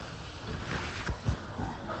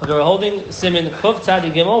Okay, we're holding Simin Kuf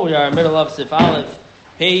Tzadi Gimel. We are in the middle of Sif Aleph,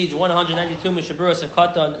 page 192, Mishna Berura, Sif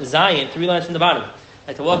Katan Zayin, 3 lines from the bottom. I'd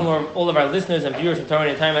like to welcome all of our listeners and viewers from Torah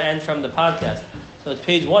and Time and from the podcast. So it's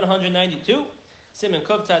page 192, Simin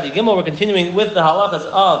Kuf Tzadi Gimel. We're continuing with the halachas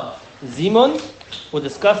of Zimun. We'll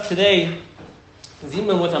discuss today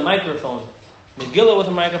Zimun with a microphone, Megillah with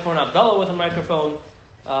a microphone, Havdala with a microphone,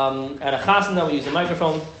 at a chasana we use a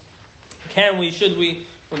microphone. Can we, should we?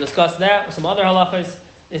 We'll discuss that with some other halachas.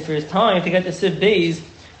 If there's time to get to Siv Beis,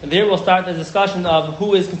 and there we'll start the discussion of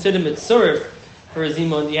who is considered mitzurif for a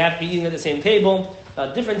zimun. You have to be eating at the same table,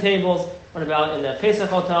 different tables. What about in a Pesach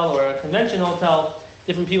hotel or a convention hotel?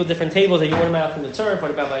 Different people, different tables that you automatically mitzurif.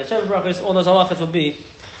 What about by Hashem brachos? All those halachas will be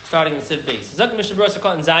starting in Siv Beis. Zok Mishna Berura Sif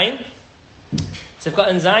Katan Zayin. Sif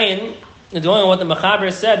Katan Zayin is going on what the Mechaber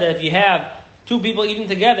said, that if you have two people eating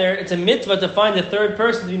together, it's a mitzvah to find a third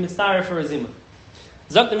person to be mitzaref for a zimun.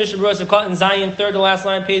 Zok the Mishna Berura Sif Katan Zayin, third to last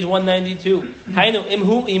line, page 192. Hainu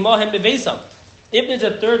imhu imahem beveisam. If there's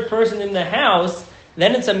a third person in the house,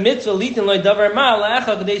 then it's a mitzvah litin loy davar ma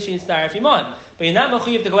la'achal kadesh yitzaref imam. But you're not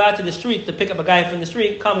mechuyev to go out to the street to pick up a guy from the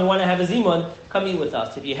street. Come, we want to have a zimun. Come eat with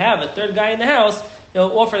us. If you have a third guy in the house,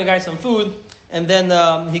 offer the guy some food, and then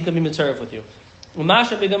he can be mitzaref with you.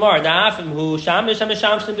 Umasha begamar da'afim hu shamish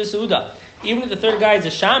shamisham besuda. Even if the third guy is a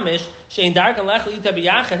shamish, shein darkan lechel ita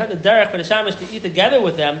biyachad, not the derech for the shamish to eat together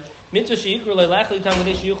with them. Mitzvah sheikru lechel ita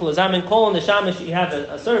kadesh yuchel azamin kol on the shamish. You have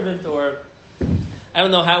a servant, or I don't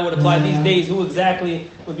know how it would apply these days. Who exactly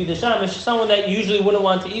would be the shamish? Someone that you usually wouldn't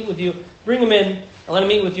want to eat with you. Bring him in and let him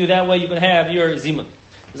eat with you. That way you can have your zimun.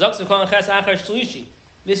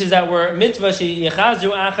 This is that word mitzvah sheyechazru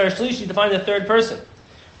achar shlishi, to find a third person.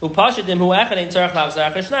 If you're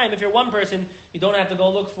one person, you don't have to go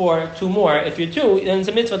look for two more. If you're two, then it's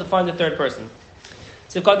a mitzvah to find a third person.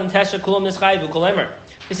 This is going at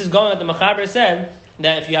the Mechaber said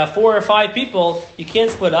that if you have 4 or 5 people, you can't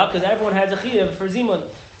split up because everyone has a chiyuv for zimun.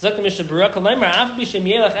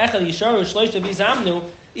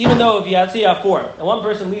 Even though if you have 4 and one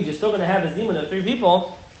person leaves, you're still going to have a zimun of 3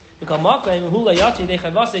 people. The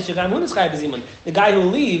guy who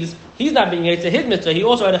leaves, he's not being able to his mitzvah. He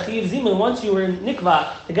also had a chiyuv zimun. Once you were in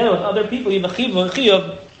nikva together with other people, you have a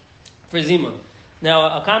chiyuv for zimun.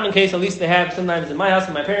 Now, a common case, at least they have sometimes in my house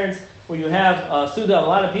and my parents, where you have a suda of a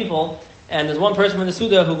lot of people, and there's one person in the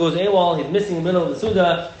suda who goes AWOL, he's missing in the middle of the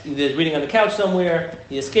suda, either reading on the couch somewhere,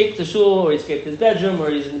 he escaped the shul, or he escaped his bedroom,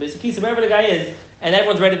 or he's in the basic wherever the guy is, and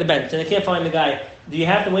everyone's ready at the bench, and they can't find the guy. Do you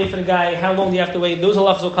have to wait for the guy? How long do you have to wait? Those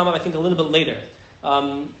halachas will come up, I think, a little bit later.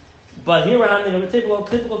 But here we're on a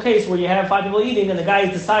typical case where you have 5 people eating, and the guy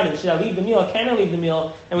is deciding, should I leave the meal? Can I leave the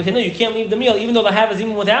meal? And we say, no, you can't leave the meal, even though they have a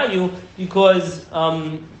zimun without you, because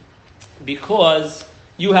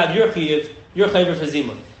you have your chiyuv for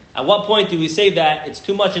zimun. At what point do we say that it's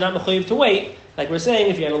too much and not mechuyev to wait? Like we're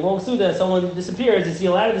saying, if you have a long suda and someone disappears, is he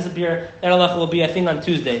allowed to disappear? That halacha will be, I think, on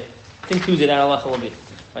Tuesday. I think Tuesday that halacha will be.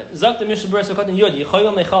 Right. Zok the Mishna Berura Sif Katan Yud,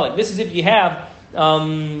 Yichoyel Mechalik. This is if you have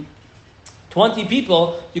 20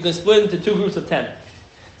 people, you can split into 2 groups of 10.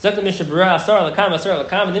 Zok the Mishna Berura Asar Lakam, and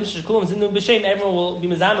Nimshach Kulam Zinu B'Shem, everyone will be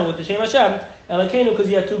mezamen with the Shem Hashem, Elakenu, because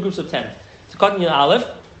you have 2 groups of 10. So Katan Yud Aleph,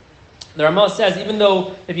 the Ramah says, even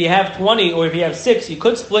though if you have 20 or if you have 6, you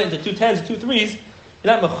could split into 2 10s, 2 3s.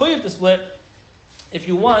 You're not mechuyev to split. If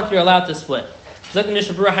you want, you're allowed to split. We don't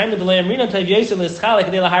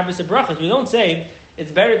say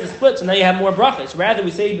it's better to split, so now you have more brachas. Rather,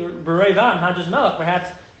 we say b'roivam hadras melech.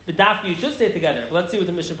 Perhaps the dafka you should stay together. But let's see what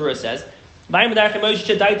the Mishna Berura says.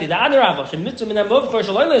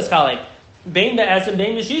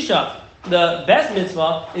 The best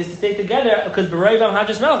mitzvah is to stay together because b'roivam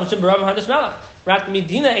hadras melech.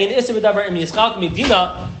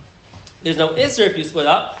 There's no isser if you split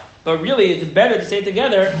up. But really, it's better to stay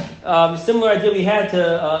together. Similar idea we had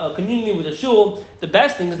to a community with a shul. The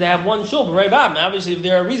best thing is to have one shul. But right now, obviously, if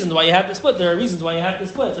there are reasons why you have to split, there are reasons why you have to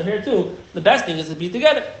split. So here too, the best thing is to be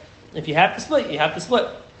together. If you have to split, you have to split.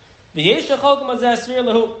 Since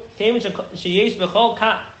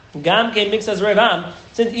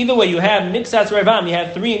either way, you have mixas revam, you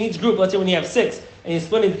have 3 in each group. Let's say when you have 6, and you're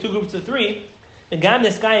splitting 2 groups of 3. The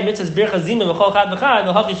there's a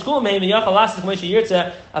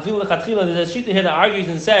shita here that argues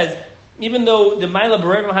and says, even though the Maila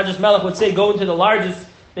Berurah Hadras Melech would say go into the largest,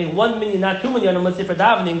 make 1 million, not 2 million, let's say for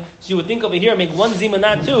davening, so you would think over here, make 1 zima,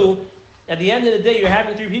 not 2. At the end of the day, you're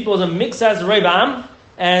having 3 people as a mixas revam,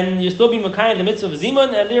 and you're still being Makai in the midst of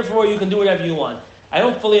Zimun, and therefore you can do whatever you want. I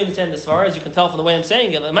don't fully understand the Svar, as you can tell from the way I'm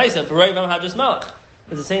saying it. Myself, Berurah Hadras Melech.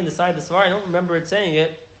 Is it saying the side of the Svar? I don't remember it saying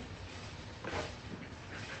it.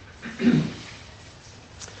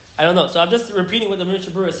 I don't know. So I'm just repeating what the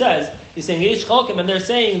Mishna Berura says. He's saying Yesh Chalkim, and they're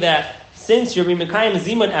saying that since you're Mekayim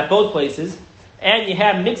Zimun at both places, and you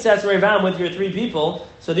have Mixas Revam with your three people,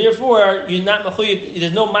 so therefore you're not Mechuyib,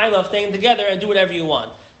 there's no Mila of staying together and do whatever you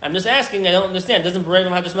want. I'm just asking, I don't understand. Doesn't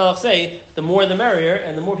Bereva Hadosh Melech say, the more the merrier,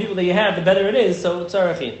 and the more people that you have, the better it is, so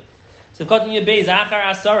tzarachin. So continue Beis Achar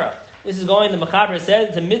Asara. This is going, the Mechaber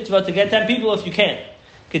said, to mitzvah to get 10 people if you can.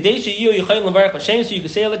 Kadesh Yiyu Yichayim Levarech Hashem, so you can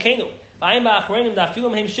say Elokeinu. V'ayim ba'achreinim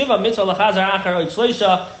da'afilim heim shiva mitzvah l'chazar achar oid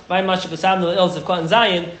shloisha v'ayim mashikasam l'ils of Kot and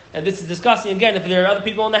Zion. And this is discussing again, if there are other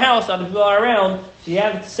people in the house, other people are around, so you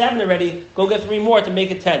have 7 already, go get 3 more to make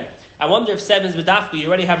it 10. I wonder if 7 is b'dafku, you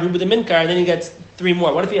already have Ruba the Minkar, and then you get 3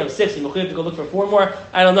 more. What if you have 6, you have to go look for 4 more?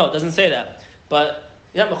 I don't know, it doesn't say that. But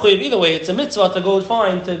you're not mechuyev either way, it's a mitzvah to go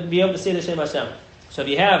find to be able to say the Shem Hashem. So if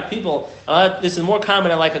you have people, this is more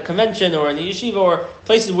common at like a convention or in a yeshiva or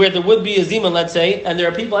places where there would be a zimun, let's say, and there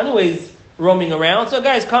are people anyways roaming around. So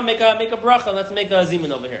guys, come make a bracha, let's make a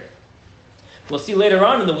zimun over here. We'll see later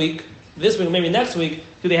on in the week, this week, maybe next week,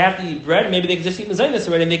 do they have to eat bread? Maybe they can just eat mezainis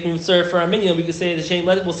already and they can serve for our minyan. We can say the shame.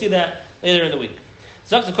 We'll see that later in the week.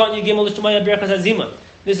 This is going on,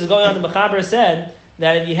 the Mechaber said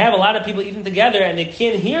that if you have a lot of people eating together and they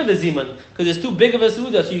can't hear the zimun, because it's too big of a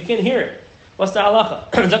suda, so you can't hear it. What's the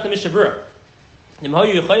halacha? Zok the Mishna Berura. If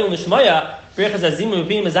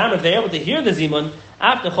they're able to hear the zimun,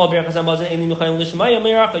 after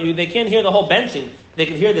they can't hear the whole benching. They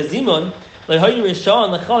can hear the zimun. Then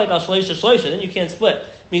you can't split.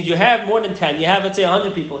 Means you have more than 10. You have, let's say,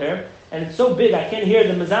 100 people here, and it's so big I can't hear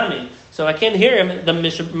the mazamin. So I can't hear him. The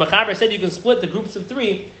Mechaber said you can split the groups of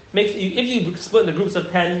 3. If you split in the groups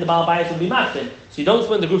of 10, the Baal Bayis will be machzid. So you don't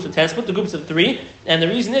split in the groups of 10, split the groups of 3. And the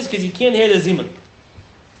reason is because you can't hear the zimun.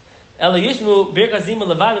 I'm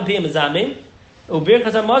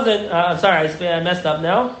sorry, I messed up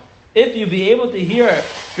now. If you be able to hear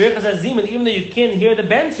Birkas HaZimun, even though you can't hear the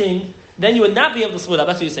benching, then you would not be able to split up.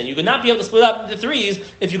 That's what you're saying. You could not be able to split up into 3s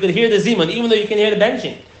if you could hear the zimun, even though you can hear the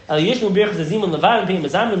benching. That you just hear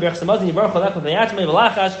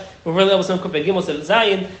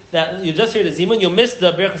the zimun, you miss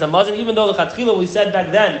the Birkas HaMazon, even though the Chatchila we said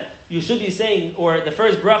back then, you should be saying, or the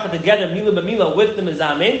first bracha together, Mila B'Mila, with the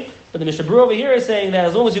Mezamin. But the Mishna Berura over here is saying that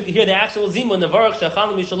as long as you can hear the actual zimun, the Baruch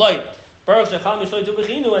Shechalom Yishaloi, Baruch Shechalom Yishaloi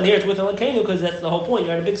Tubechinu, and here it's with Elokeinu, because that's the whole point.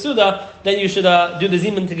 You're in a big suda, then you should do the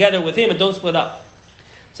zimun together with him and don't split up.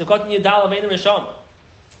 So continue Dal of Einer Rishon.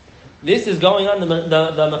 This is going on. The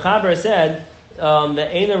Mechaber said the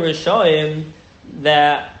Einer Rishonim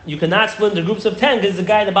that you cannot split into groups of 10 because the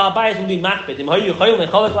guy in the Baal Bayis will be makbid.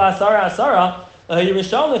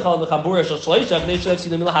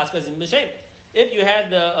 If you had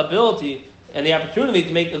the ability and the opportunity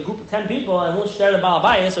to make a group of 10 people and won't start a Baal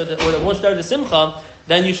Bayis or won't start the Simcha,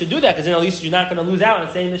 then you should do that because then at least you're not going to lose out on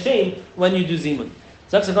saying the shame when you do Zimun.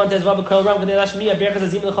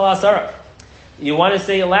 You want to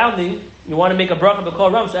say it loudly, you want to make a bracha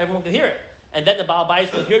b'kol ram so everyone can hear it. And then the Baal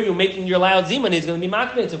Bayis will hear you making your loud zimun. He's going to be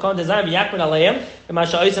makbid. So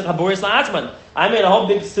I made a whole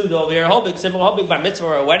big suda over here, a whole big simple, a whole big bar mitzvah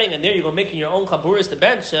or a wedding, and there you go making your own chaburis to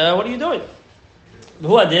bench. What are you doing?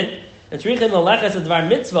 Who I did? It's rechin l'leches advar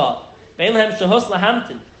mitzvah. Ve'elhem shehos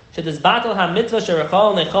lahamtin. Shedizbatel ha-mitzvah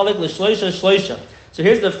sherechol necholik l'shloisha shloisha. So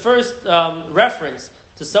here's the first reference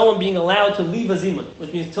to someone being allowed to leave a zimun,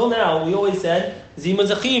 which means till now we always said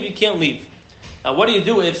zimun's a chiyuv, you can't leave. Now, what do you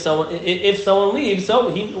do if someone leaves?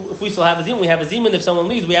 So if we still have a zimun, we have a zimun. If someone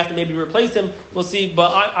leaves, we have to maybe replace him. We'll see.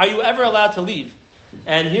 But are you ever allowed to leave?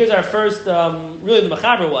 And here's our first. Really, the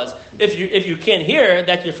Mechaber was if you can't hear,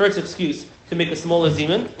 that's your first excuse to make a smaller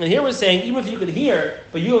zimun. And here we're saying even if you could hear,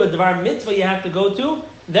 but you have a devar mitzvah you have to go to,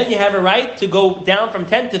 then you have a right to go down from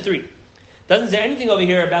 10 to 3. Doesn't say anything over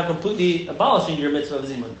here about completely abolishing your mitzvah of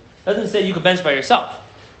zimun. Doesn't say you could bench by yourself.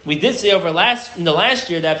 We did say in the last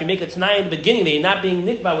year that if you make a Tanai in the beginning that you're not being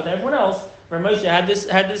nikba with everyone else, when Moshe had this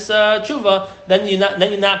tshuva, then you're not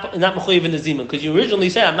mechuyev in the zimun because you originally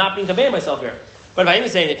said I'm not being kaveh myself here. But if I didn't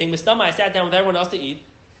say anything, mistama, I sat down with everyone else to eat.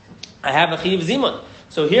 I have a chiv zimun.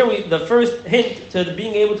 So here the first hint to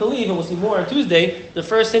being able to leave, and we'll see more on Tuesday. The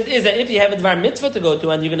first hint is that if you have a dvar mitzvah to go to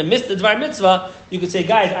and you're going to miss the dvar mitzvah, you could say,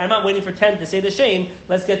 guys, I'm not waiting for 10 to say the shame.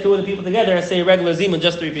 Let's get 2 of the people together and say a regular zimun,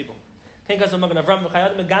 just 3 people. The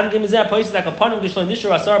Chayadim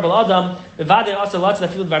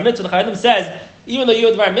says, even though you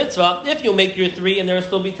have dvar mitzvah, if you make your 3 and there will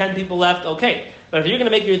still be 10 people left, okay. But if you're going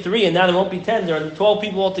to make your 3 and now there won't be 10, there are 12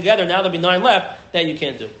 people altogether, now there'll be 9 left, then you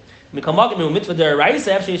can't do. If the mitzvah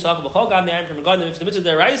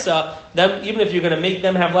deraisa, then even if you're going to make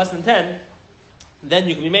them have less than 10, then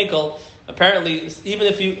you can be makel. Apparently, even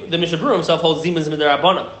if the Mishna Berura himself holds zimun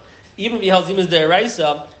mid'Rabbanan. even if he held Zimun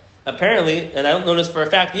Deraisa, apparently, and I don't know this for a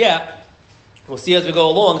fact yet, we'll see as we go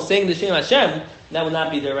along, saying the Shem Hashem, that would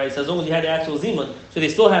not be Deraisa, as long as you had the actual Zimun. So they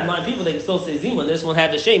still have 9 people, they can still say Zimun. This one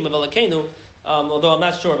had the Shem of Elakenu, although I'm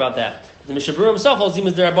not sure about that. The Mishna Berura himself holds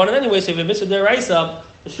Zimun Derabanan anyway, so if you mitzvah Deraisa,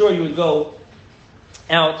 for sure you would go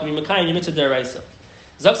out to be Mekayim, you mitzvah Deraisa.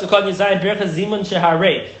 This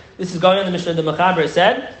is going on the Mishnah. The Mechaber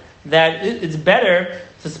said that it's better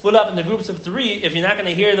to split up into groups of 3 if you're not going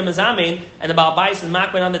to hear the Mazamin and the Baal Bais and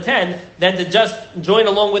Makban on the 10, than to just join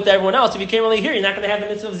along with everyone else. If you can't really hear, you're not going to have the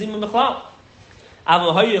mitzvah of Zimun B'chlal.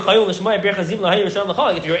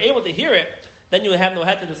 If you're able to hear it, then you will have no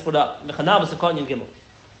heter to split up.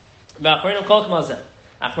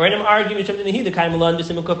 Achrenim argue Mishum Dinahi, the Kaimalan, the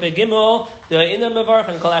Simon Kope Gimel, the Inam Mavarch,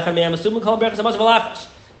 and Kol Achameyam, Asumim Kol Berachas Amos Valachash.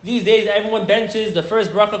 These days, everyone benches the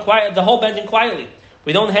first bracha quiet, the whole benching quietly.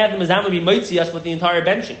 We don't have the Mazam be moitzi us with the entire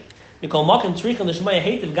benching. Mikol Makim Trichon the Shemaya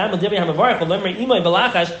Hativ Gamal Divrei Hamavarch, Kol Lemrei Imay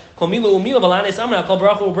Valachash, Kol Milu Umila Valanes Amra, Kol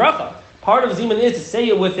Bracha Ubracha. Part of Zimun is to say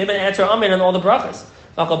it with him and answer Amen on all the brachas.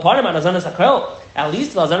 At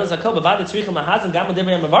least Lazanas Hakol Bavad Trichon Mahazan Gamal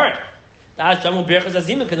Divrei Hamavarch. We'll see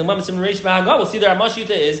that our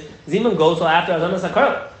Mashita is Zimun goes till after Azanas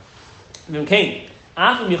HaKarel. Even if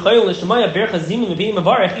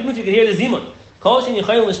you could hear the Zimun,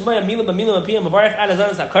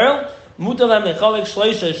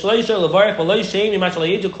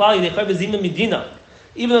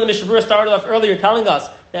 even though the Mishna Berura started off earlier telling us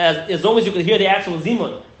that as long as you could hear the actual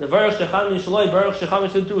Zimun,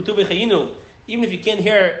 even if you can't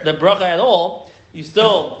hear the bracha at all, you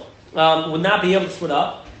still would not be able to split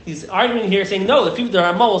up. He's arguing here, saying no. The people, the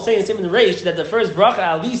Ramah will say in Simon Reish that the first bracha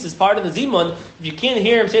at least is part of the Zimun. If you can't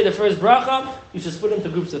hear him say the first bracha, you should split into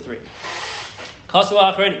groups of 3.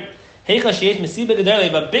 A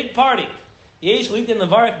big party. Give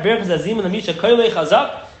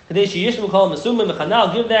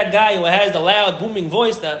that guy who has the loud booming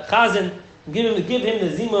voice, the chazan, give him the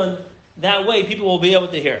Zimun. That way, people will be able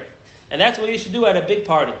to hear. And that's what you should do at a big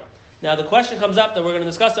party. Now the question comes up that we're going to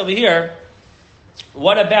discuss over here.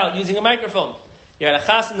 What about using a microphone? You're at a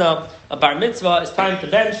chasana, a bar mitzvah, it's time to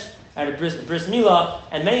bench, at a bris milah,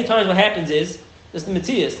 and many times what happens is, this is the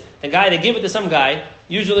mitzias, the guy, they give it to some guy,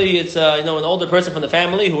 usually it's an older person from the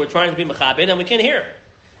family who are trying to be mechabed, and we can't hear.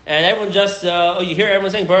 And everyone just, you hear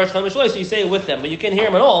everyone saying Baruch Shalom Shalom, so you say it with them, but you can't hear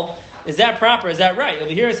them at all. Is that proper? Is that right?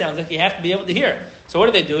 Over here it sounds like you have to be able to hear. So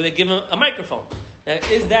what do? They give him a microphone. Now,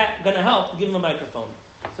 is that going to help to give him a microphone?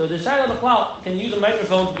 So the Shaila B'Klal can use a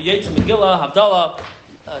microphone to be Yetz Megillah, Havdala,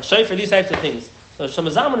 Shayfer, these types of things. So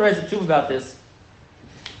Shlomo Zalman writes a tube about this.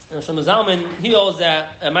 And Shlomo Zalman, he holds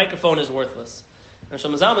that a microphone is worthless. And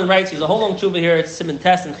Shlomo Zalman writes, he's a whole long tube here, it's Siman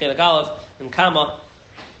Tes and Chelik Aleph and Kama.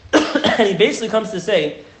 And he basically comes to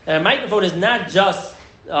say that a microphone is not just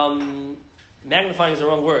magnifying is the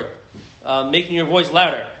wrong word, making your voice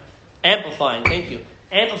louder, amplifying, thank you.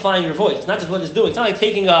 Amplifying your voice. It's not just what it's doing. It's not like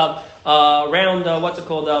taking a round,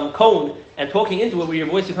 cone and talking into it where your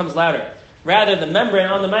voice becomes louder. Rather, the membrane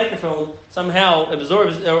on the microphone somehow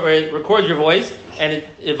absorbs or it records your voice and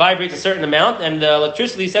it vibrates a certain amount and the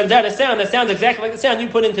electricity sends out a sound that sounds exactly like the sound you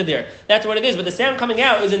put into there. That's what it is. But the sound coming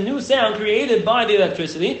out is a new sound created by the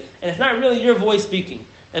electricity and it's not really your voice speaking.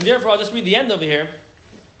 And therefore, I'll just read the end over here.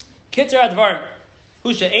 Kitzer advar.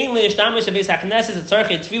 You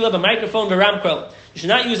should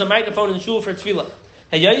not use a microphone in shul for tefillah.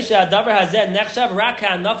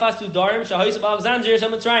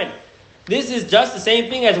 This is just the same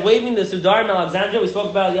thing as waving the Sudar in Alexandria. We spoke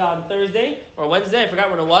about it on Thursday or Wednesday. I forgot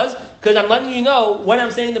when it was. Because I'm letting you know when I'm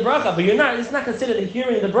saying the bracha. But it's not considered a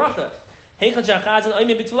hearing the bracha. I'm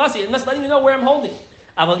just letting you know where I'm holding.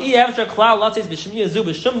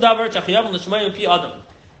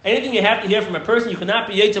 Anything you have to hear from a person, you cannot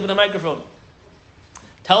be yetzer with a microphone.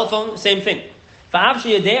 Telephone, same thing. Many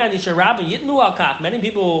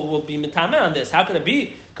people will be mitame on this. How can it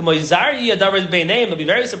be? They'll be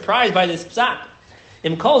very surprised by this psak.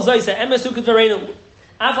 The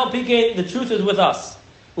truth is with us.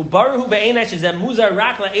 It's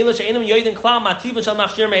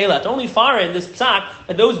only foreign, this psak,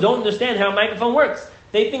 that those don't understand how a microphone works.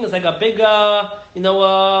 They think it's like a big, cone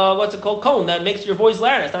that makes your voice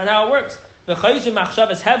louder. That's not how it works.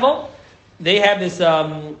 They have this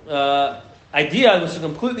idea, which is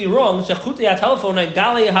completely wrong.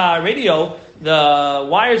 Radio, the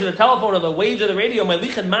wires of the telephone or the waves of the radio,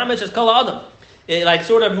 it like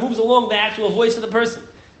sort of moves along the actual voice of the person.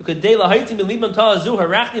 They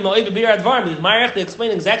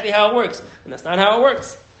explain exactly how it works, and that's not how it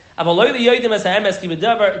works.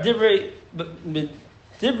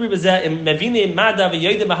 All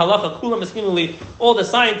the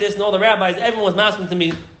scientists and all the rabbis, everyone was masking to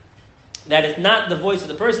me that it's not the voice of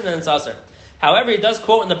the person and it's usher. However, he does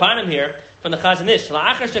quote in the bottom here from the Chazon Ish.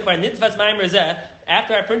 After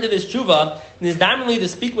I printed this tshuva, nizdaminly to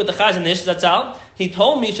speak with the Chazon Ish, Zatzal, he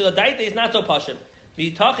told me Shuladaita is not so pashim.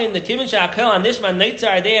 The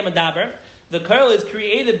curl is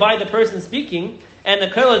created by the person speaking, and the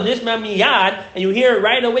curl is nishma miyad, and you hear it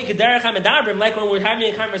right away. Like when we're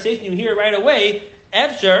having a conversation, you hear it right away.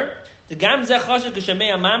 Efsher, the gamzeh chashuv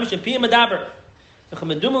k'shemei amamish and piyam medaber.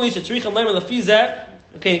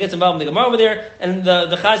 Okay, he gets involved in the Gemara over there, and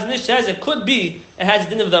the Chazon Ish says it could be it has a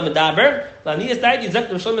din of the medaber. It's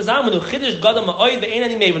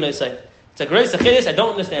a great chiddush. I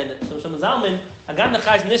don't understand it. So Shlomo Zalman, again, the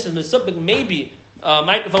Chazon Ish is maybe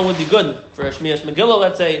microphone would be good for a Shmiras Megillah.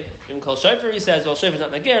 Let's say even Kol Shofar, he says, well, Shofar is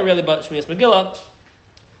not Nageh really, but Shmiras Megillah.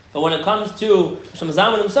 But when it comes to Shlomo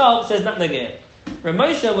Zalman himself, he says not Nageh. Rav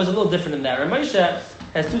Moshe was a little different than that. Rav Moshe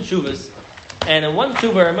has two tshuvas, and in one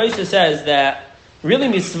tshuva, Rav Moshe says that really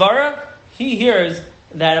misvara, he hears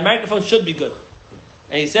that a microphone should be good,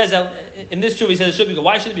 and he says that in this tshuva he says it should be good.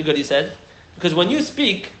 Why should it be good? He said because when you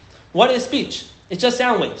speak, what is speech? It's just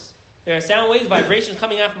sound waves. There are sound waves, vibrations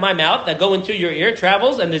coming out from my mouth that go into your ear,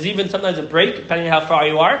 travels, and there's even sometimes a break, depending on how far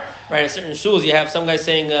you are. Right, in certain shuls, you have some guys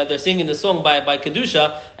saying they're singing the song by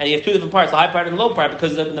Kedusha, and you have two different parts, the high part and the low part,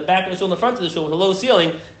 because in the back of the shul and the front of the shul with a low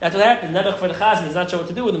ceiling, that's what happens. Nebuch for the chazan is not sure what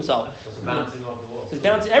to do with himself. It's bouncing off the wall. So it's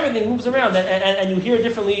bouncing, everything moves around, and you hear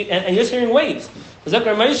differently, and you're just hearing waves.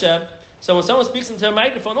 So when someone speaks into a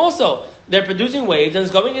microphone, also, they're producing waves, and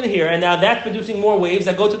it's going in here, and now that's producing more waves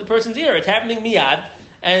that go to the person's ear. It's happening miyad.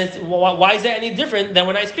 And why is that any different than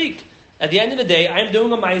when I speak? At the end of the day, I'm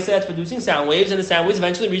doing a ma'aseh that's producing sound waves, and the sound waves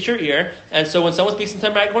eventually reach your ear. And so when someone speaks into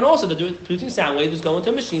a microphone also, they're producing sound waves, which go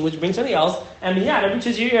into a machine, which brings something else, and miyad, it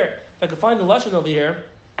reaches your ear. If I could find the lashon over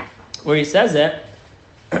here, where he says it,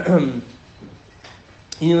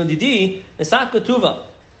 Didi, Nesat Ketuva,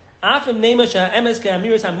 Afim Nemasha, Emes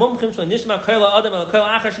Ke'amiris HaMumchim Shlo Nishma Kola Adam El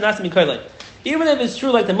Kola Achar Shnasmi Kola. Even if it's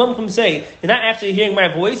true, like the mumchim say, you're not actually hearing my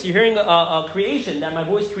voice, you're hearing a creation that my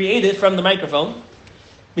voice created from the microphone.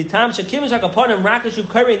 Only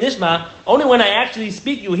when I actually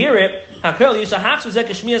speak, you hear it.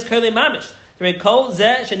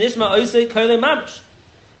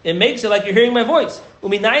 It makes it like you're hearing my voice.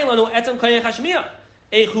 What do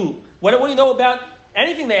you know about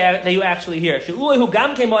anything that you actually hear? I'm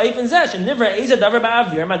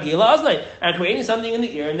creating something in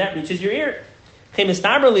the ear, and that reaches your ear. It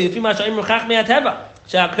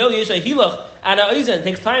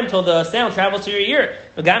takes time till the sound travels to your ear.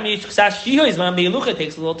 It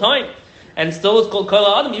takes a little time. And still it's called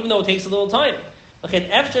Kol Adam, even though it takes a little time. However,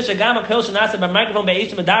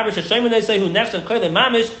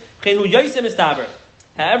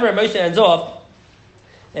 Moshe ends off,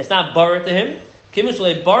 it's not borrowed to him. It's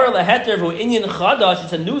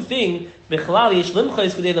a new thing. There's a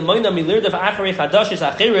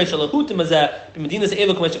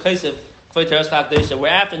We're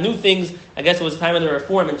after new things. I guess it was time of the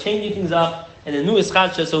reform and changing things up. And the new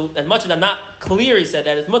ischadcha. So as much as I'm not clear, he said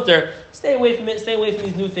that it's mutter. Stay away from it. Stay away from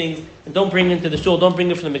these new things, and don't bring it into the shul. Don't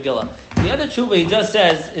bring it from the Megillah. And the other tshuva he just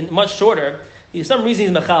says, in much shorter. For some reason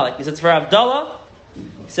he's mechalik. He says for Havdala.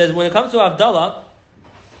 He says when it comes to Havdala,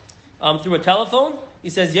 through a telephone, he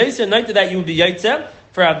says Yotzer night to that you would be Yotzer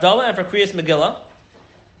for Havdala and for Kriyas Megillah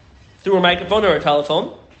through a microphone or a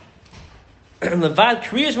telephone. Levad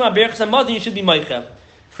Kriyas Ma'berachas Hamazon you should be Meicha.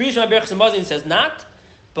 Kriyas Ma'berachas Hamazon says not,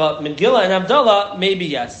 but Megillah and Havdala maybe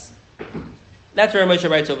yes. That's where Moshe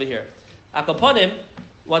writes over here. Akaponim,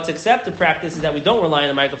 what's accepted practice is that we don't rely on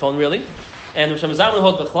the microphone really. And Rosh Hashanah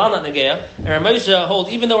holds B'chlal not Negeah. And Ramosha holds,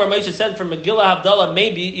 even though Ramosha said from Megillah Havdalah,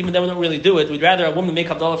 maybe, even though we don't really do it, we'd rather a woman make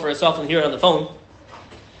Havdalah for herself and hear it on the phone.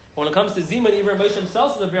 But when it comes to Zimun, even Ramosha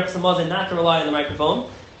himself says the Berach Samazin not to rely on the microphone.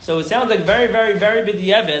 So it sounds like very, very, very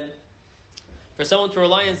b'diavad for someone to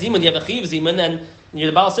rely on Zimun. You have a Chiv Zimun, and you're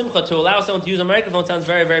the Baal Simcha, to allow someone to use a microphone sounds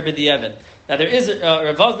very, very b'diavad. Now there is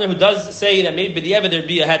Rav Vosner who does say that maybe b'diavad there'd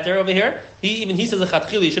be a heter over here. He says a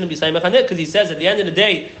chatchili, you shouldn't be saying mechanit, because he says at the end of the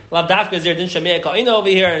day, Lav Dafka is there, din shamei ka'ina over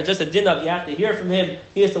here, and it's just a din of you have to hear from him.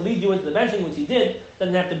 He has to lead you into the benching, which he did.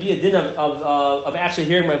 Doesn't have to be a din of actually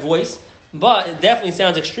hearing my voice. But it definitely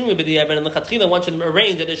sounds extremely b'diavad, and the chatchila one should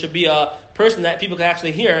arrange that there should be a person that people can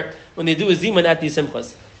actually hear when they do a zimun at these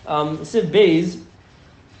simchas. Siv Beis.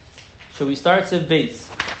 Should we start Siv Beis?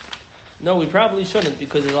 No, we probably shouldn't,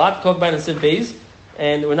 because there's a lot to talk about in Siv Beis,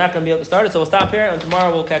 and we're not going to be able to start it, so we'll stop here, and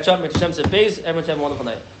tomorrow we'll catch up with Shem Siv Beis. Everyone should have a wonderful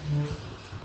night.